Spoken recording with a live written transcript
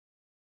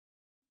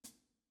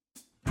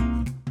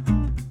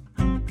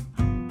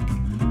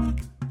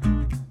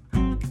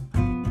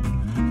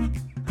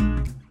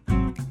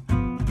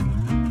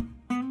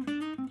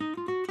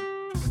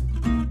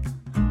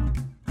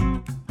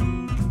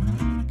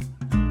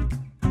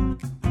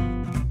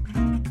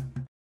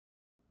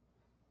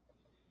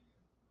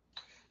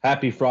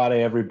Happy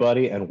Friday,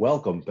 everybody, and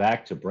welcome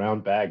back to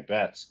Brown Bag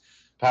Bets.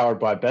 Powered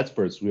by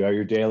BetSperts, we are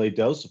your daily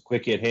dose of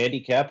quick hit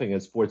handicapping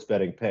and sports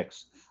betting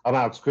picks. I'm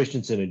Alex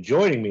Christensen, and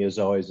joining me, as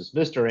always, is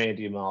Mr.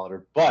 Andy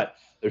Molitor. But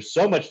there's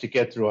so much to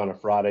get through on a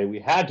Friday. We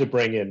had to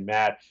bring in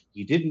Matt.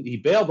 He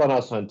bailed on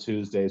us on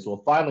Tuesdays. We'll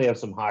finally have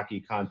some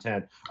hockey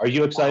content. Are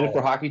you excited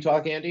for hockey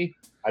talk, Andy?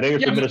 I know you're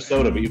from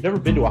Minnesota, but you've never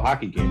been to a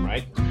hockey game,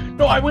 right?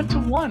 No, I went to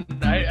one.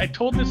 I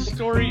told this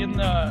story in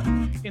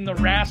the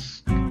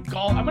RAS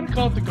golf. I'm gonna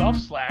call it the golf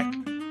Slack,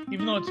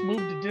 even though it's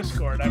moved to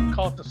Discord. I would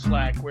call it the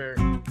Slack, where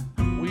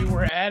we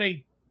were at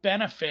a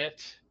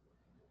benefit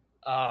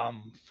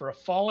for a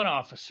fallen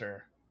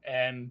officer,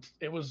 and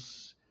it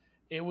was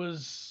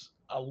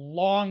a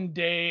long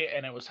day,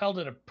 and it was held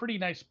at a pretty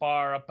nice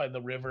bar up by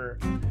the river.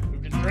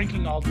 We've been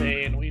drinking all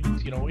day, and we'd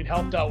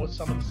helped out with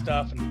some of the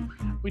stuff, and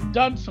we'd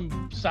done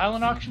some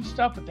silent auction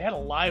stuff, but they had a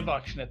live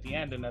auction at the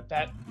end, and at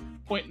that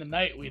point in the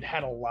night, we'd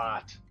had a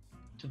lot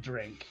to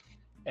drink,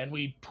 and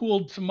we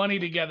pooled some money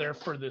together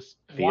for this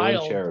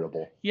Feeling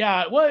charitable.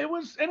 Yeah, well, it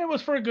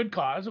was for a good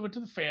cause. It went to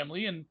the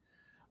family, and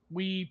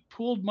we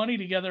pooled money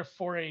together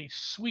for a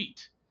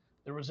suite.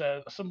 There was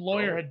some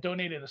lawyer had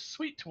donated a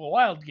suite to a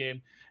Wild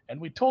game, and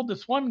we told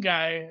this one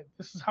guy,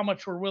 this is how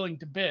much we're willing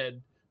to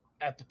bid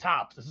at the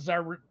top. This is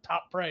our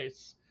top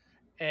price,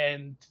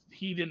 and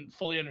he didn't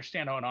fully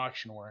understand how an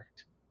auction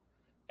worked.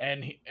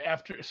 And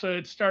so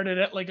it started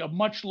at like a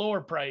much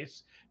lower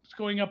price. It's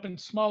going up in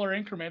smaller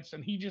increments,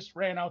 and he just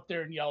ran out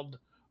there and yelled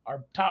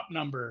our top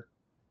number.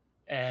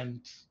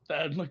 And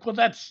I'm like, well,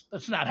 that's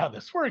not how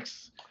this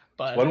works.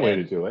 But One way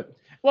to do it.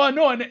 Well,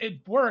 no, and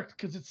it worked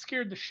because it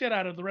scared the shit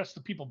out of the rest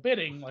of the people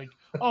bidding. Like,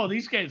 oh,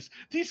 these guys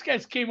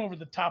came over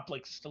the top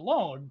like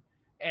Stallone,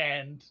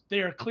 and they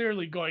are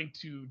clearly going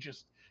to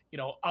just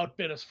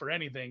outbid us for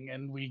anything.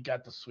 And we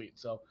got the suite.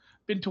 So,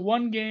 been to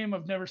one game.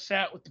 I've never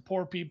sat with the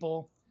poor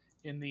people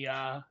in the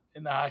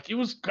hockey. It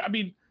was, I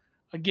mean,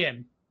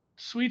 again,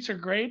 suites are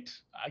great.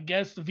 I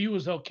guess the view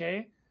was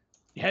okay.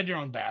 You had your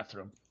own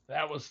bathroom.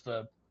 That was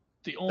the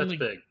only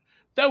That's big.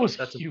 that was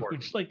That's huge.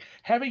 important. Like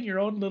having your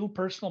own little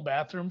personal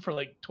bathroom for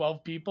like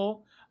 12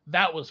 people,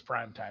 that was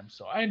prime time.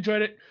 So I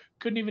enjoyed it.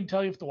 Couldn't even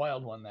tell you if the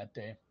Wild won that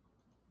day.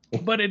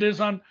 But it's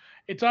on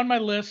my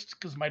list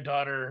because my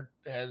daughter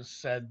has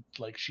said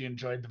like she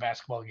enjoyed the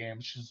basketball game.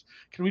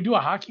 Can we do a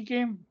hockey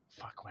game?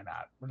 Fuck, why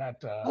not? We're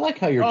not I like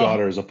how your oh,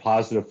 daughter is a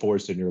positive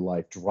force in your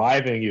life,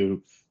 driving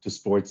you to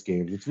sports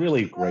games. It's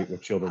really well, great what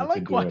I children can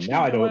like do. And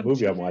now watching I know them what on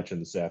movie I'm TV. watching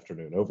this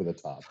afternoon, Over the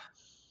Top.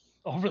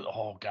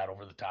 Oh god,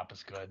 over the top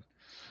is good.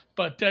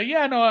 But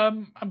yeah, no,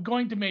 I'm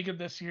going to make it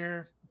this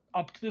year,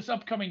 up this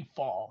upcoming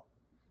fall.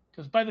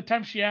 Because by the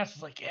time she asks,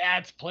 it's like, yeah,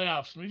 it's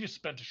playoffs. And we just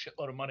spent a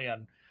shitload of money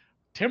on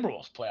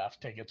Timberwolves playoff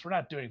tickets. We're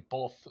not doing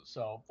both.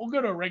 So we'll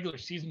go to a regular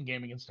season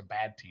game against a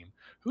bad team.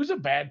 Who's a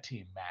bad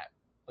team, Matt?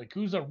 Like,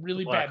 who's a The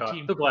really bad Blackhawks.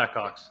 team? The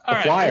Blackhawks. All The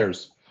right. Well,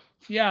 Flyers.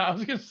 yeah, I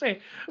was going to say,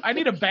 I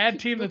need a bad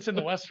team that's in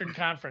the Western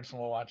Conference,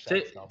 and we'll watch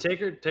that. Take, So. take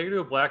her to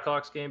a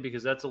Blackhawks game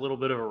because that's a little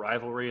bit of a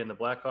rivalry, and the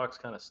Blackhawks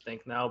kind of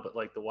stink now, but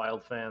like the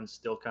Wild fans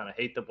still kind of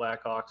hate the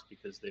Blackhawks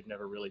because they've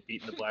never really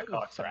beaten the Blackhawks in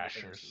anything of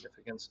Thrashers.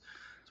 significance.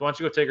 So why don't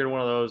you go take her to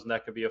one of those, and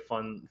that could be a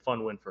fun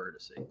win for her to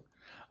see.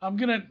 I'm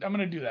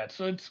gonna do that.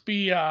 So it's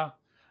be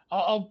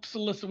I'll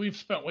solicit. We've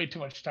spent way too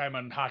much time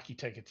on hockey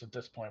tickets at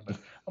this point, but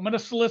I'm gonna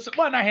solicit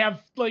one. I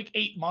have like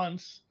 8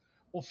 months.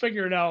 We'll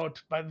figure it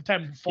out by the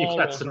time You fall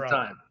got rolls some around.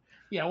 time.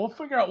 Yeah, we'll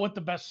figure out what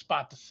the best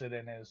spot to sit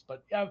in is.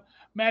 But yeah,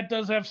 Matt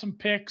does have some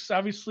picks.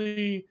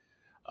 Obviously,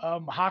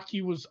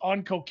 hockey was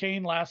on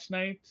cocaine last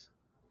night.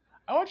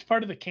 I watched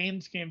part of the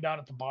Canes game down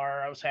at the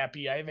bar. I was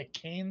happy. I have a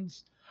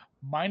Canes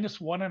minus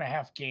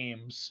 1.5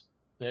 games.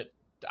 That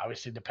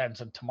obviously depends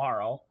on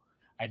tomorrow.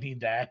 I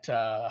need that.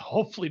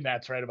 Hopefully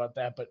Matt's right about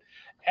that. But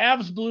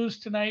Avs Blues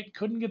tonight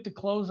couldn't get the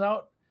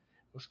closeout.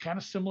 It was kind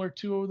of similar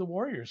to the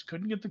Warriors.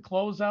 Couldn't get the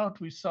closeout.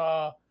 We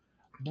saw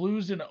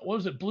Blues in what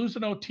was it? Blues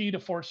in OT to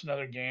force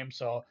another game.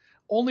 So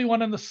only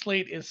one on the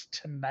slate is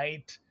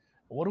tonight.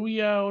 What are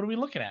we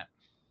looking at?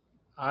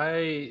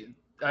 I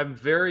I'm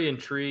very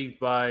intrigued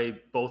by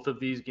both of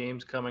these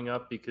games coming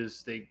up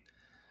because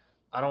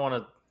I don't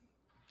want to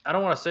I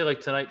don't want to say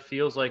like tonight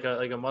feels like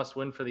a must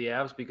win for the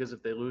Avs because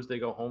if they lose they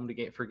go home to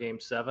game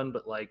 7,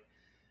 but like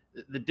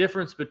the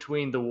difference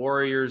between the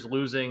Warriors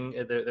losing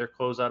their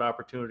closeout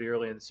opportunity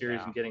early in the series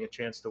Yeah. and getting a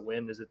chance to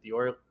win is that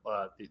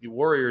the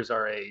Warriors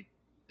are a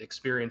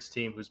experienced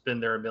team who's been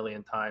there a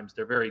million times.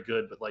 They're very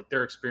good, but like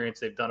their experience,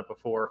 they've done it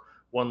before.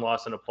 One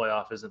loss in a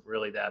playoff isn't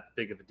really that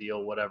big of a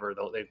deal. Whatever,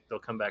 they'll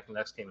come back the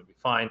next game and be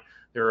fine.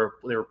 They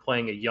were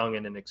playing a young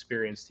and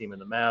inexperienced team in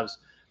the Mavs.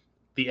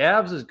 The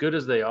Avs, as good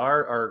as they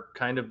are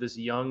kind of this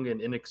young and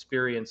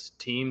inexperienced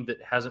team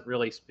that hasn't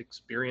really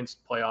experienced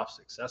playoff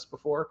success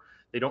before.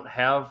 They don't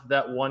have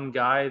that one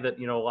guy that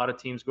a lot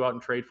of teams go out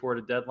and trade for at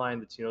a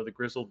deadline. That's the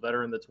grizzled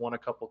veteran that's won a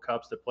couple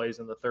cups that plays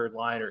in the third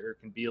line or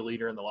can be a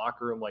leader in the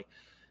locker room. Like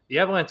the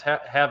Avalanche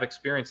have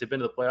experience. They've been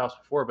to the playoffs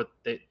before, but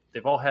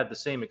they've all had the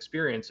same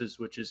experiences,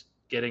 which is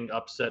getting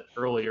upset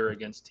earlier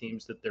against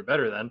teams that they're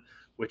better than,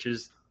 which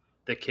is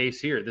the case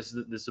here. This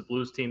is a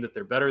Blues team that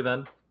they're better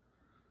than.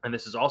 And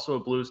this is also a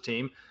Blues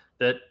team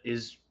that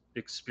is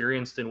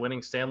experienced in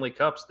winning Stanley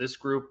Cups. This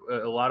group,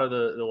 a lot of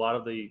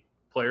the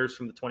players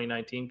from the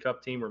 2019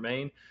 Cup team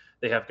remain.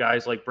 They have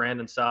guys like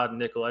Brandon Saad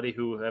and Nicoletti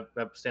who have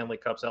Stanley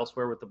Cups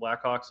elsewhere with the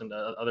Blackhawks, and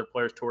other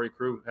players. Torrey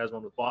Krug has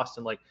one with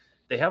Boston. Like,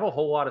 they have a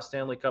whole lot of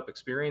Stanley Cup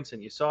experience,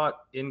 and you saw it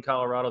in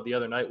Colorado the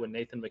other night when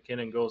Nathan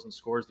MacKinnon goes and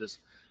scores this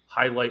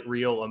highlight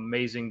reel,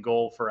 amazing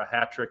goal for a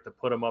hat trick to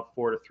put them up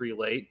 4-3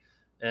 late.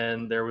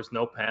 And there was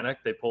no panic.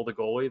 They pull the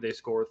goalie. They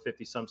score with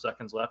 50-some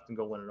seconds left and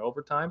go win in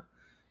overtime.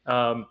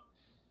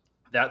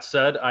 That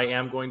said, I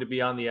am going to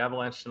be on the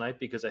Avalanche tonight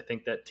because I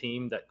think that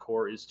team, that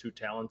core, is too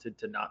talented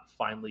to not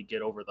finally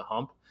get over the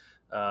hump.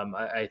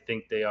 I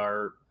think they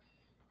are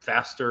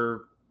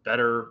faster,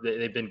 better.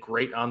 They've been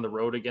great on the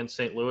road against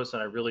St. Louis,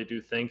 and I really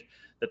do think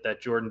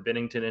that Jordan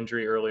Binnington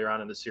injury earlier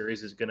on in the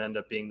series is going to end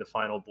up being the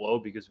final blow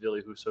because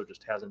Ville Husso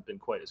just hasn't been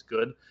quite as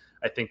good.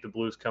 I think the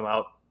Blues come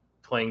out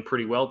playing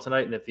pretty well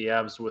tonight, and if the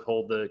Avs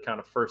withhold the kind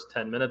of first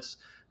 10 minutes,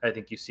 I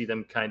think you see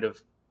them kind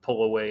of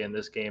pull away in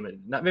this game,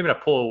 and maybe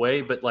not pull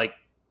away, but like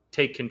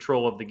take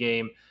control of the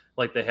game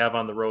like they have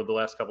on the road the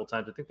last couple of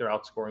times. I think they're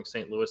outscoring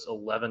St. Louis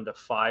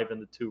 11-5 in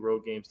the 2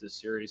 road games this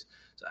series.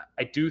 So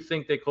I do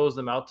think they close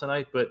them out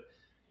tonight, but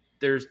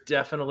there's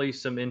definitely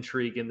some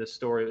intrigue in this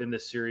story, in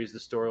this series, the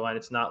storyline.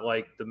 It's not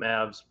like the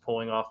Mavs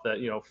pulling off that,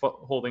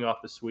 holding off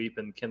the sweep,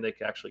 and can they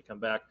actually come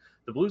back?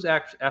 The Blues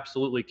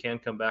absolutely can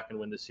come back and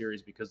win the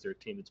series because they're a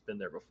team that's been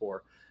there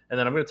before. And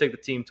then I'm going to take the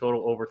team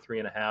total over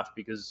 3.5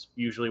 because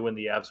usually when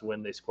the Avs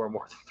win, they score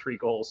more than 3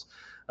 goals.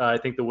 I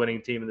think the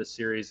winning team in this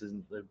series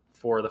in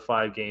 4 of the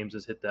 5 games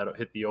has hit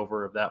the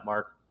over of that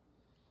mark.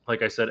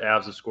 Like I said,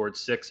 Avs have scored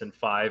 6 and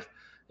 5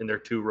 in their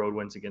 2 road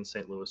wins against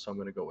St. Louis, so I'm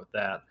going to go with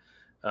that.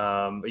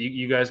 Are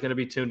you guys going to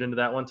be tuned into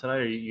that one tonight,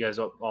 or are you guys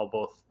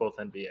all both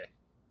NBA?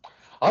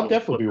 I'll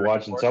definitely be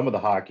watching some of the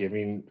hockey. I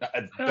mean,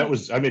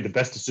 I made the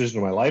best decision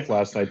of my life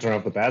last night, turning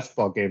off the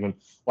basketball game and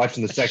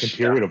watching the second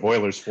period of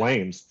Oilers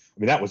Flames. I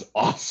mean, that was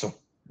awesome.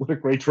 What a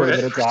great 20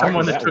 minutes of hockey.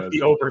 Someone that took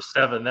the over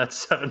 7, that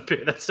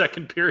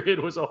second period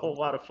was a whole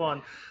lot of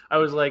fun. I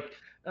was like,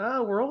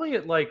 we're only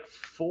at like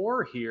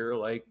 4 here.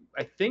 Like,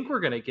 I think we're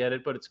going to get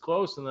it, but it's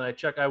close. And then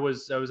I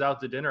was out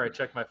to dinner. I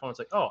checked my phone. It's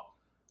like, oh,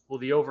 well,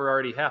 the over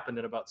already happened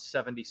in about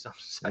 70-some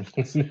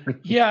seconds.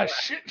 Yeah,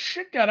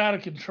 shit got out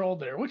of control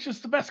there, which is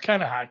the best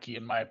kind of hockey,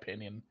 in my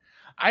opinion.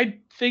 I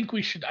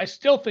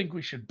still think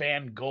we should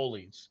ban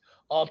goalies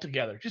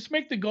altogether. Just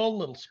make the goal a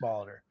little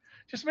smaller.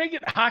 Just make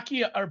it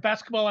hockey or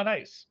basketball on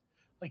ice.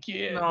 Like,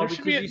 no,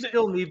 because you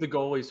still need the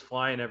goalies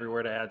flying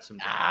everywhere to add some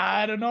damage.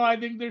 I don't know. I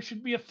think there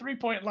should be a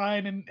 3-point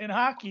line in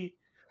hockey.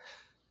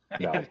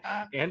 No.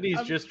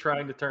 Andy's just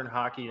trying to turn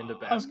hockey into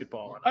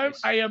basketball.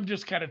 I am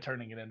just kind of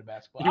turning it into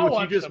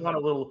basketball. You just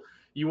want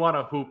you want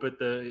to hoop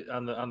at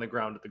on the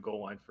ground at the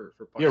goal line for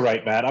pucks. You're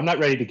right, Matt. I'm not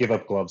ready to give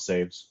up glove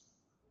saves.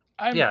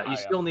 You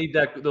still need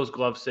those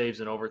glove saves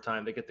in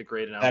overtime. They get the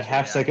great announcement. That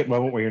half-second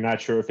moment where you're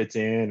not sure if it's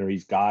in or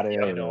he's got it.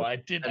 Yeah, I know.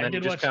 And then he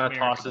just kind of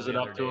tosses it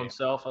up to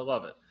himself. I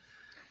love it.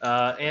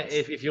 And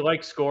if you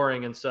like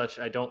scoring and such,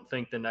 I don't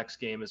think the next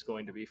game is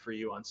going to be for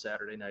you on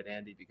Saturday night,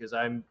 Andy, because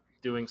I'm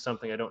doing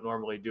something I don't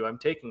normally do. I'm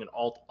taking an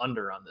alt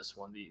under on this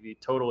one. The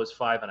total is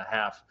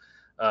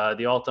 5.5.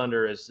 The alt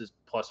under is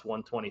plus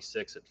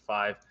 126 at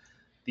 5.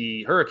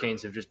 The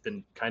Hurricanes have just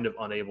been kind of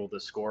unable to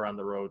score on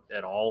the road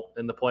at all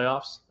in the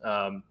playoffs.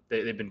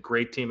 They've been a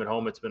great team at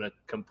home. It's been a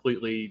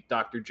completely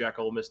Dr.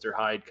 Jekyll, Mr.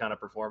 Hyde kind of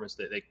performance.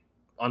 They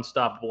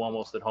unstoppable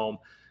almost at home.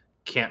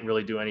 Can't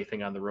really do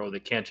anything on the road. They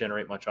can't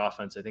generate much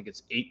offense. I think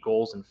it's 8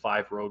 goals in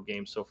 5 road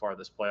games so far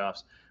this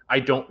playoffs. I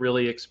don't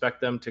really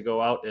expect them to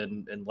go out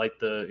and light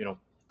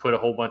put a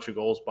whole bunch of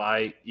goals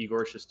by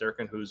Igor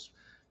Shesterkin, who's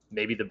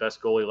maybe the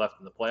best goalie left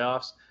in the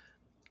playoffs.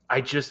 I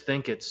just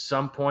think at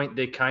some point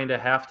they kind of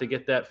have to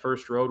get that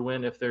first road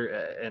win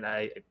and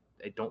I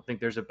don't think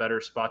there's a better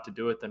spot to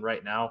do it than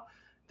right now.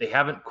 They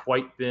haven't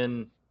quite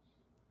been.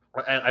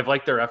 I've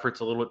liked their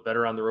efforts a little bit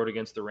better on the road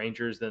against the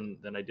Rangers than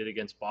I did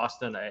against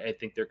Boston. I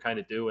think they're kind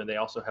of due, and they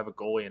also have a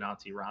goalie in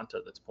Antti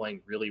Raanta that's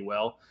playing really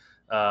well.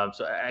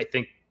 So I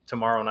think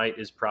tomorrow night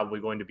is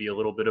probably going to be a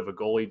little bit of a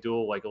goalie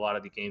duel like a lot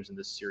of the games in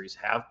this series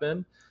have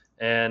been.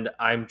 And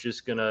I'm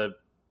just going to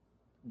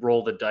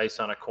roll the dice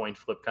on a coin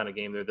flip kind of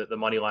game there. The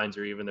money lines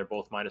are even. They're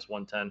both minus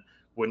 110.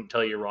 Wouldn't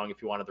tell you wrong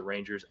if you wanted the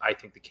Rangers. I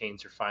think the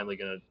Canes are finally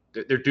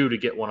they're due to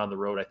get one on the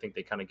road. I think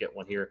they kind of get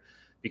one here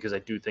because I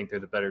do think they're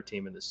the better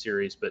team in this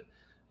series. But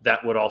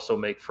that would also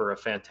make for a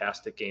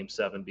fantastic Game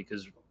 7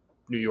 because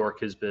New York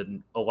has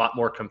been a lot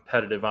more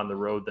competitive on the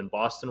road than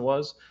Boston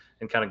was.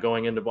 And kind of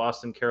going into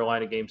Boston,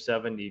 Carolina Game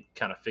 7, you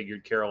kind of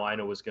figured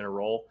Carolina was going to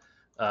roll.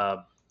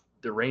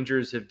 The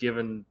Rangers have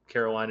given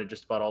Carolina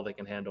just about all they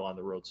can handle on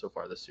the road so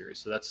far this series.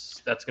 So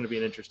that's going to be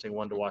an interesting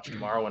one to watch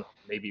tomorrow and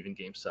maybe even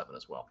Game 7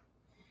 as well.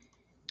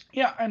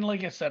 Yeah, and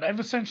like I said,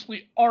 I've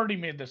essentially already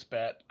made this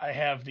bet. I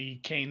have the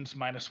Canes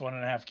minus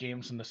 1.5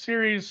 games in the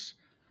series,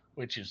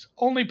 which is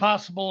only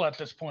possible at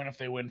this point if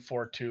they win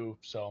 4-2.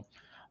 So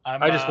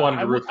I'm, I just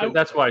wanted to root for. I,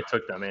 That's why I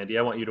took them, Andy.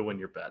 I want you to win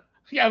your bet.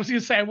 yeah, I was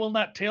gonna say I will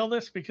not tail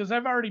this because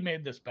I've already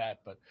made this bet,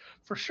 but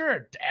for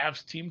sure,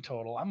 Avs team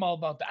total. I'm all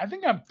about that. I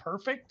think I'm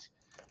perfect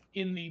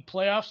in the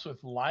playoffs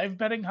with live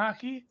betting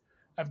hockey.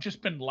 I've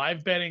just been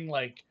live betting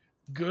like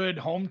good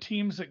home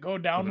teams that go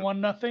down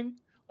Mhm. 1-0.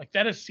 Like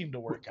that has seemed to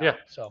work Yeah. out.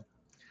 So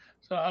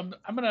I'm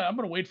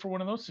gonna wait for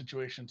one of those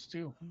situations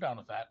too. I'm down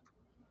with that.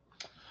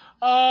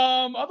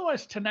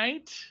 Otherwise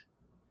tonight,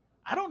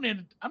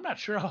 I'm not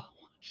sure I'll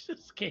watch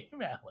this game,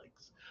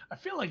 Alex. I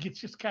feel like it's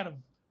just kind of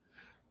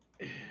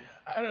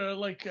I don't know,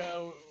 like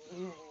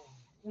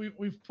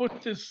we've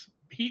put this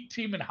Heat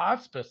team in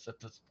hospice at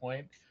this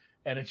point,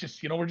 and it's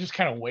just we're just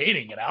kind of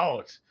waiting it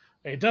out.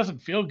 It doesn't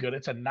feel good.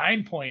 It's a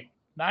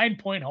 9.9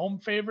 point home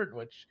favorite,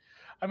 which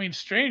I mean,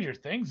 stranger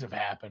things have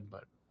happened,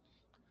 but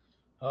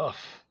oh,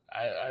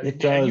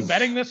 It are you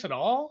betting does. this at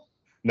all?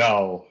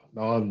 No,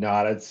 no, I'm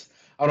not.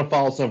 I want to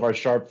follow some of our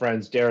sharp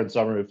friends. Darren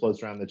Summer, who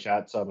floats around the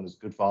chat, some and his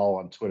good follow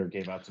on Twitter,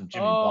 gave out some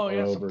Jimmy Oh Butler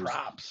yeah, some overs.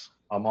 props.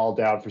 I'm all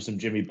down for some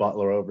Jimmy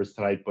Butler overs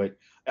tonight, but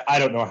I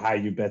don't know how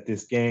you bet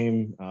this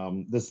game.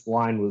 This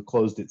line was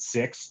closed at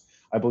 6,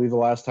 I believe, the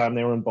last time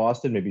they were in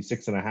Boston. Maybe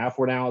 6.5.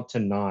 We're now to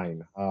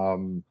 9.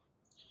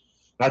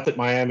 Not that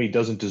Miami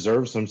doesn't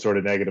deserve some sort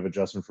of negative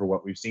adjustment for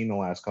what we've seen the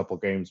last couple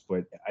games,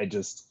 but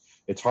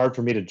it's hard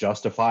for me to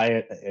justify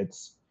it.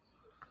 It's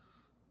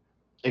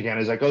again,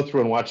 as I go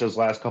through and watch those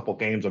last couple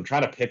games, I'm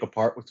trying to pick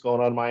apart what's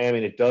going on in Miami,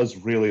 and it does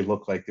really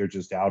look like they're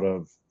just out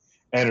of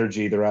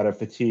energy. They're out of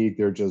fatigue.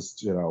 They're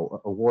just,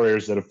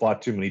 warriors that have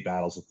fought too many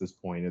battles at this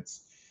point.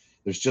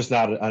 There's just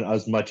not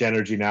as much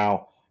energy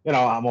now.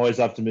 I'm always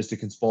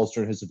optimistic in Spoelstra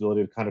and his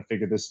ability to kind of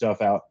figure this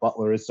stuff out.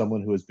 Butler is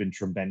someone who has been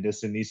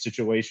tremendous in these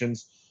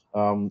situations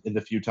in the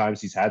few times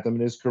he's had them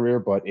in his career,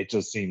 but it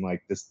just seemed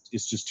like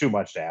it's just too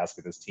much to ask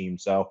of this team.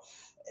 So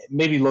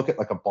maybe look at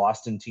like a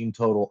Boston team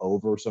total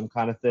over some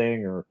kind of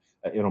thing, or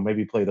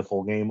maybe play the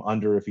full game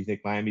under if you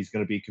think Miami's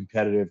going to be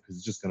competitive, because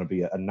it's just going to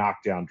be a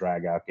knockdown,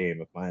 drag out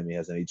game if Miami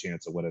has any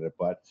chance of winning it.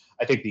 But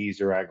I think the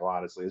easier angle,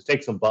 honestly, is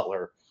take some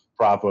Butler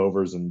prop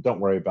overs and don't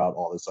worry about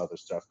all this other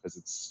stuff,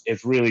 because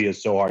it really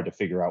is so hard to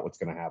figure out what's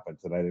going to happen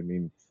tonight. I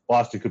mean,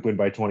 Boston could win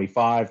by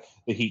 25,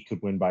 the Heat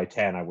could win by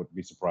 10. I wouldn't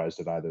be surprised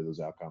at either of those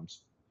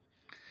outcomes.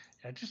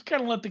 Yeah, just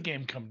kind of let the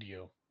game come to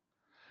you.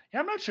 Yeah,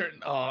 I'm not sure.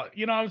 I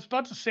was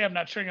about to say I'm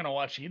not sure I'm gonna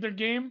watch either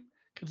game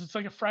because it's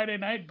like a Friday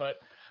night, but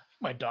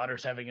my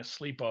daughter's having a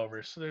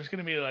sleepover, so there's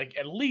gonna be like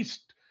at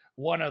least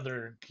one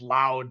other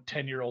loud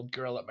 10-year-old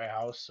girl at my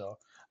house. So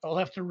I'll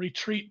have to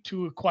retreat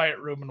to a quiet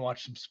room and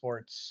watch some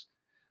sports,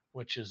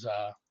 which is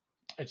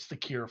it's the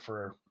cure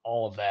for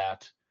all of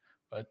that.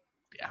 But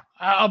yeah,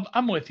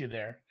 I'm with you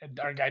there. And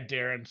our guy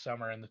Darren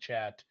Summer in the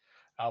chat.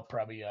 I'll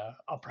probably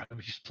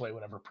just play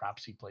whatever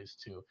props he plays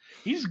too.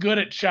 He's good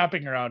at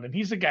shopping around, and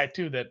he's a guy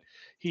too that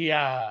he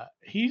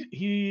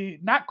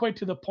not quite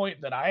to the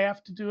point that I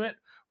have to do it,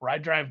 where I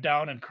drive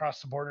down and cross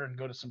the border and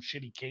go to some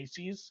shitty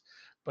Casey's,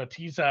 but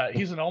he's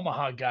an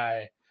Omaha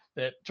guy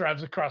that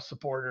drives across the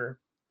border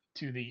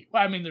to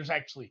there's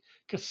actually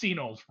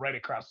casinos right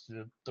across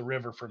the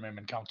river from him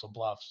in Council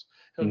Bluffs.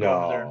 He'll go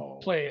over there and No.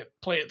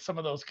 play at some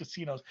of those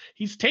casinos.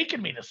 He's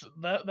taken me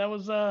to that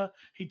was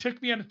he took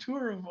me on a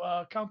tour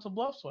of Council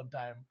Bluffs one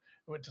time.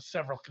 I went to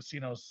several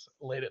casinos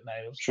late at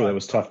night. It was Sure, that fun.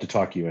 was tough to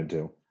talk you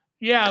into.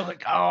 Yeah,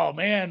 like, oh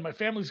man, my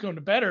family's going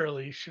to bed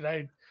early. Should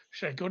I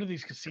go to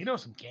these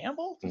casinos and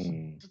gamble? That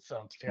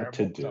sounds What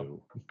to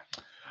terrible.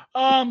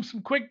 do?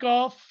 Some quick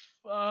golf.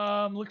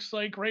 Looks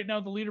like right now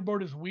the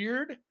leaderboard is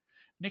weird.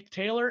 Nick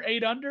Taylor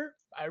 8 under.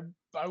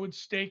 I would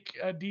stake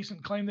a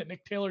decent claim that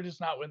Nick Taylor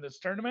does not win this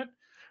tournament.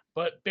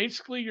 But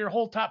basically, your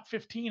whole top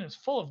 15 is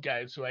full of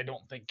guys who I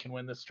don't think can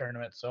win this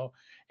tournament. So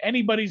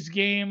anybody's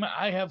game.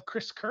 I have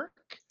Chris Kirk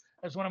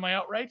as one of my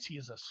outrights. He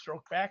is a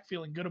stroke back,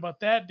 feeling good about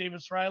that.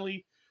 Davis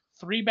Riley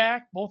 3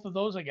 back. Both of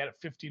those I got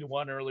at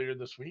 50-1 earlier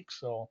this week.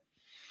 So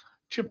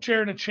chip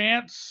chair and a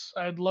chance.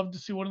 I'd love to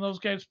see one of those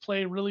guys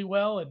play really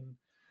well and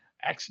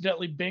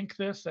accidentally bink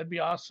this. That'd be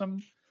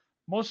awesome.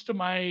 Most of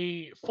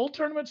my full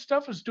tournament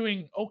stuff is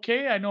doing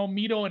okay. I know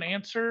Mito and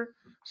Answer,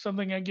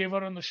 something I gave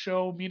out on the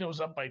show. Mito's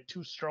up by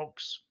 2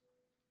 strokes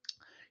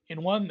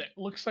in one that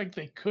looks like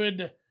they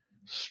could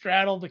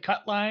straddle the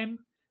cut line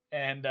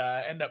and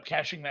end up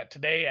cashing that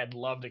today. I'd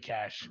love to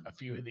cash a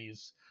few of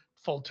these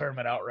full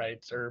tournament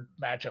outrights or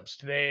matchups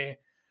today.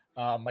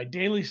 My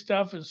daily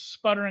stuff is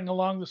sputtering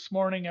along this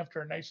morning after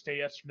a nice day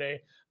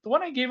yesterday. The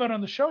one I gave out on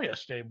the show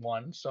yesterday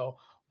won, so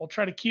we'll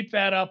try to keep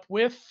that up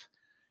with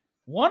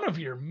one of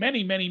your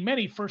many, many,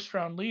 many first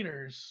round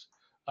leaders.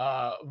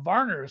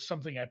 Varner is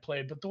something I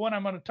played, but the one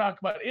I'm going to talk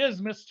about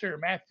is Mr.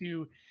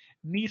 Matthew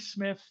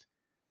Neesmith.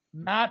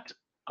 Not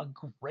a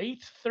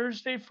great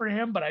Thursday for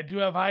him, but I do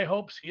have high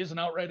hopes. He is an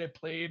outright I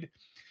played.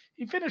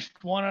 He finished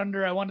 1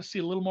 under. I want to see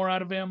a little more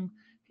out of him.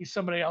 He's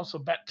somebody I also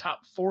bet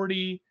top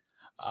 40.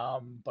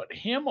 But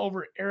him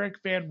over Eric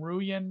Van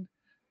Rooyen,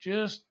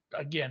 just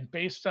again,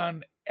 based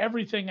on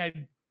everything I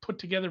put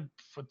together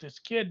for this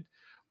kid,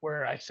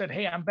 where I said,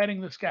 hey, I'm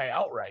betting this guy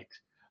outright.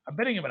 I'm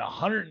betting him at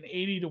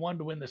 180 to 1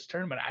 to win this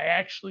tournament. I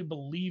actually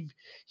believe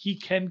he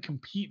can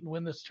compete and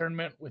win this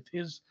tournament with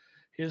his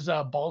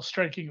ball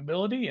striking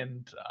ability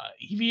and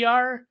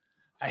EVR.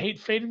 I hate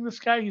fading this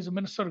guy. He's a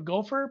Minnesota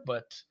Gopher,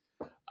 but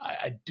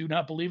I do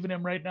not believe in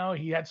him right now.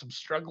 He had some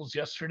struggles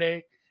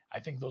yesterday.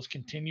 I think those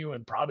continue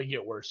and probably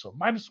get worse. So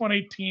minus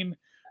 118.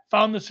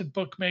 Found this at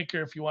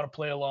Bookmaker if you want to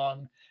play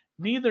along.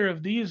 Neither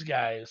of these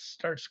guys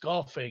starts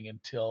golfing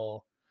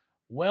until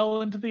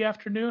well into the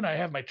afternoon. I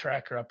have my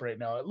tracker up right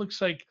now. It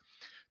looks like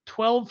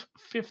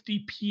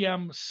 12:50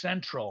 p.m.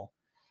 Central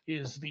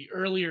is the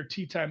earlier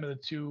tee time of the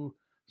two.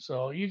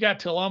 So you got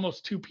till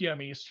almost 2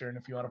 p.m. Eastern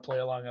if you want to play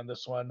along on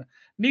this one.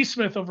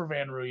 Neesmith over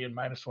Van Rooyen,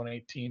 minus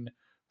 118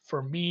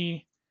 for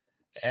me.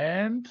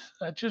 And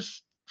that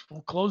just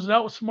we'll close it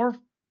out with some more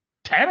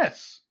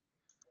tennis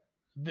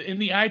in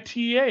the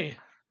ITA.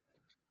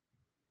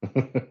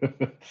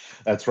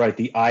 That's right.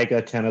 The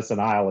IGA Tennis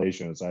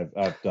Annihilation, as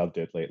I've dubbed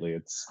it lately.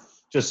 It's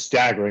just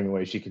staggering the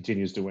way she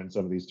continues to win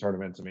some of these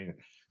tournaments. I mean,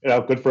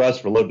 good for us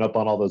for loading up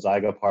on all those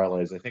IGA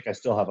parlays. I think I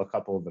still have a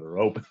couple that are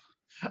open.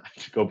 I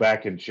have to go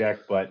back and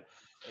check, but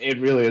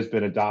it really has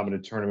been a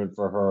dominant tournament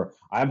for her.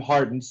 I'm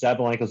heartened.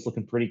 Sabalenka's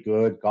looking pretty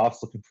good.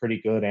 Goff's looking pretty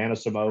good. Anna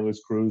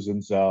Samova's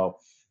cruising. So,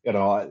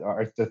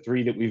 the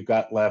three that we've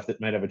got left that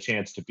might have a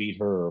chance to beat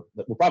her,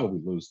 that will probably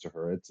lose to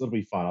her. It'll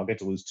be fun. I'll get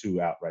to lose 2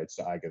 outrights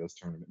to IGA this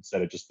tournament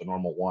instead of just the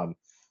normal one.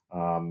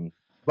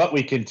 But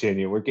we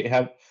continue.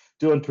 We're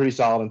doing pretty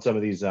solid in some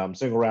of these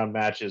single round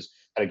matches.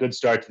 Had a good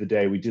start to the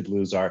day. We did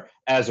lose our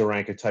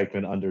Azarenka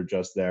Teichmann under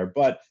just there,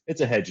 but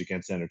it's a hedge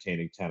against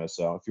entertaining tennis.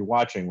 So if you're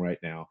watching right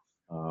now,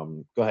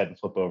 go ahead and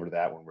flip over to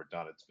that when we're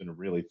done. It's been a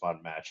really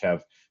fun match.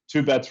 Have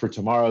 2 bets for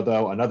tomorrow,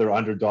 though. Another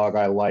underdog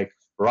I like,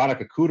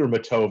 Veronika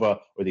Kudermetova,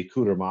 or the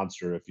Kuder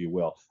Monster, if you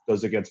will,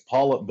 goes against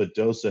Paula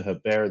Badosa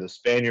Hebert, the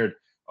Spaniard,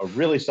 a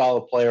really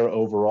solid player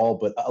overall,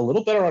 but a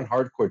little better on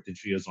hard court than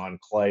she is on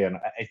clay, and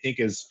I think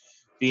is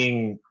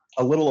being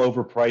a little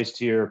overpriced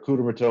here.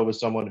 Kudermetova,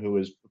 someone who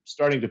is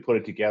starting to put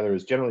it together,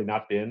 has generally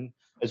not been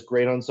as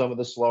great on some of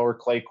the slower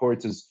clay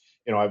courts as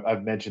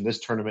I've mentioned this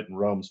tournament in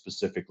Rome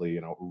specifically,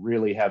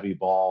 really heavy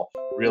ball,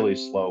 really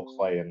slow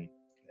clay. And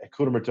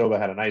Kudermetova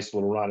had a nice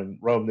little run in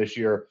Rome this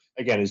year.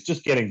 Again, is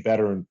just getting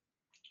better. And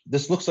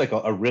this looks like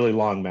a really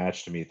long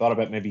match to me. Thought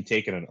about maybe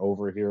taking an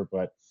over here,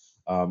 but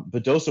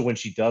Badosa, when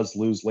she does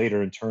lose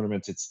later in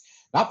tournaments, it's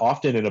not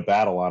often in a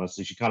battle,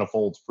 honestly. She kind of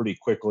folds pretty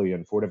quickly.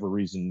 And for whatever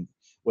reason,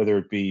 whether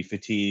it be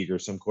fatigue or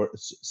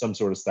some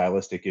sort of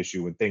stylistic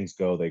issue, when things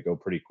go, they go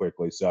pretty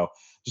quickly. So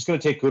just going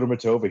to take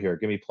Kudermetova here.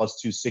 Give me plus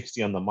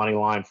 260 on the money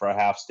line for a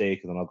half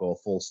stake, and then I'll go a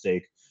full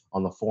stake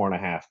on the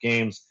 4.5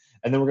 games.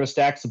 And then we're going to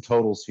stack some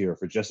totals here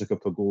for Jessica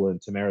Pegula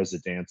and Tamara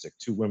Zidansek,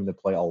 2 women that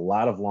play a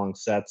lot of long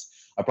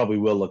sets. I probably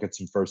will look at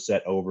some first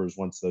set overs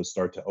once those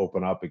start to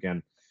open up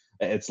again.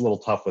 It's a little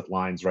tough with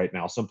lines right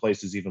now. Some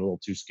places even a little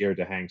too scared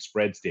to hang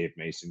spreads, Dave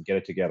Mason. Get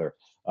it together.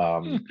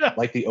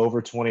 Like the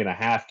over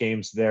 20.5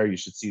 games there. You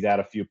should see that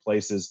a few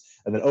places.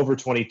 And then over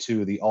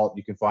 22, the alt,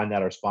 you can find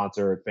that our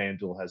sponsor at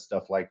FanDuel has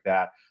stuff like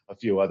that, a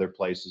few other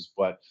places.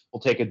 But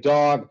we'll take a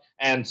dog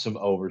and some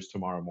overs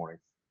tomorrow morning.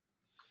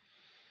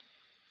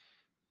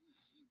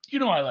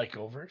 I like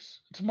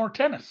overs. It's more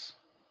tennis.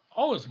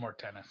 Always more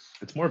tennis.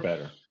 It's more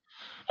better.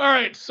 All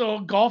right, so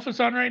golf is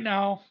on right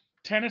now.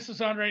 Tennis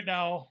is on right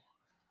now.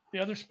 The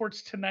other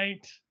sports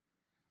tonight,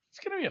 it's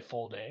going to be a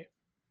full day.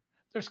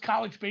 There's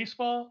college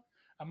baseball.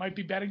 I might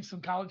be betting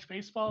some college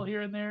baseball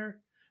here and there.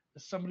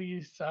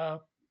 Somebody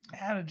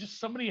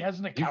has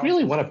an account. You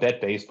really want to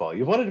bet baseball.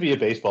 You've wanted to be a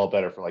baseball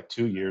bettor for like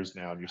 2 years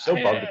now, and you're so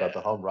bummed about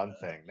the home run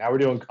thing. Now we're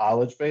doing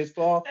college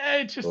baseball.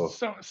 It's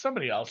just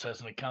somebody else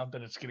has an account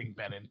that it's getting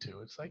bet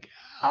into. It's like,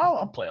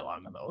 I'll play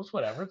along on those,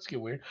 whatever. It's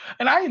get weird.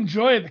 And I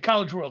enjoy the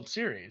College World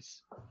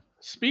Series.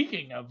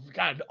 Speaking of,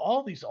 God,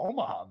 all these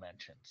Omaha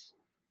mentions.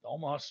 The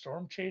Omaha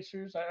Storm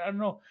Chasers. I don't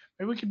know.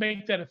 Maybe we can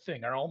make that a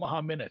thing. Our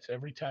Omaha Minute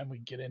every time we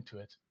get into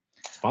it.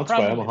 Sponsored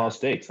by Omaha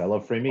Steaks. I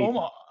love free meat.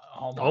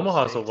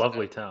 Omaha's a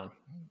lovely town.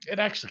 It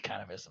actually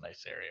kind of is a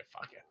nice area.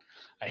 Fuck it.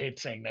 I hate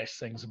saying nice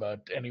things about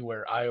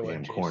anywhere Iowa.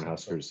 Damn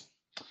Cornhuskers.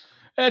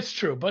 That's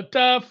true. But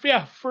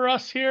for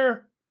us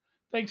here,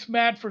 thanks,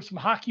 Matt, for some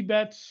hockey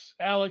bets.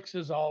 Alex,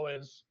 as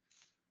always,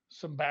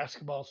 some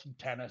basketball, some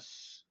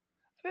tennis.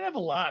 I didn't have a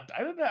lot.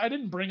 I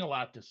didn't bring a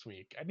lot this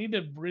week. I need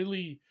to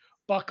really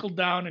buckle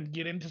down and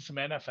get into some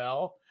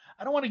NFL.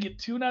 I don't want to get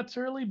too nuts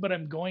early, but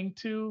I'm going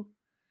to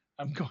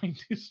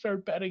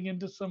start betting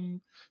into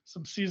some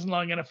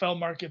season-long NFL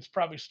markets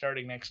probably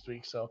starting next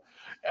week. So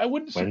I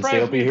wouldn't surprise Wednesday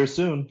will be here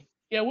soon.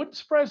 Yeah, it wouldn't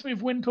surprise me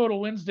if Win Total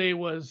Wednesday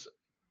was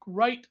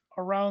right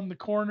around the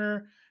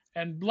corner.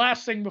 And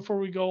last thing before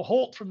we go,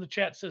 Holt from the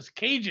chat says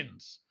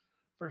Cajuns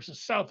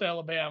versus South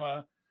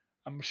Alabama.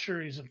 I'm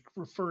sure he's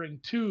referring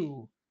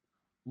to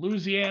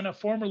Louisiana,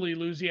 formerly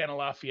Louisiana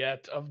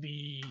Lafayette of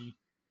the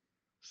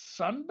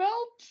Sun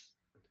Belt?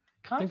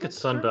 I think it's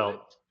Sun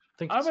Belt.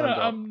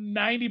 I'm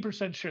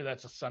 90% sure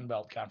that's a Sun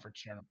Belt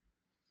conference tournament.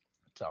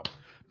 So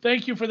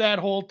thank you for that,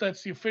 Holt.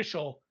 That's the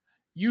official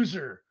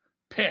user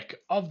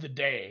pick of the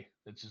day.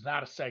 This is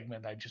not a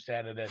segment. I just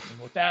added it.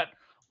 And with that,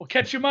 We'll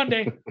catch you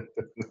Monday.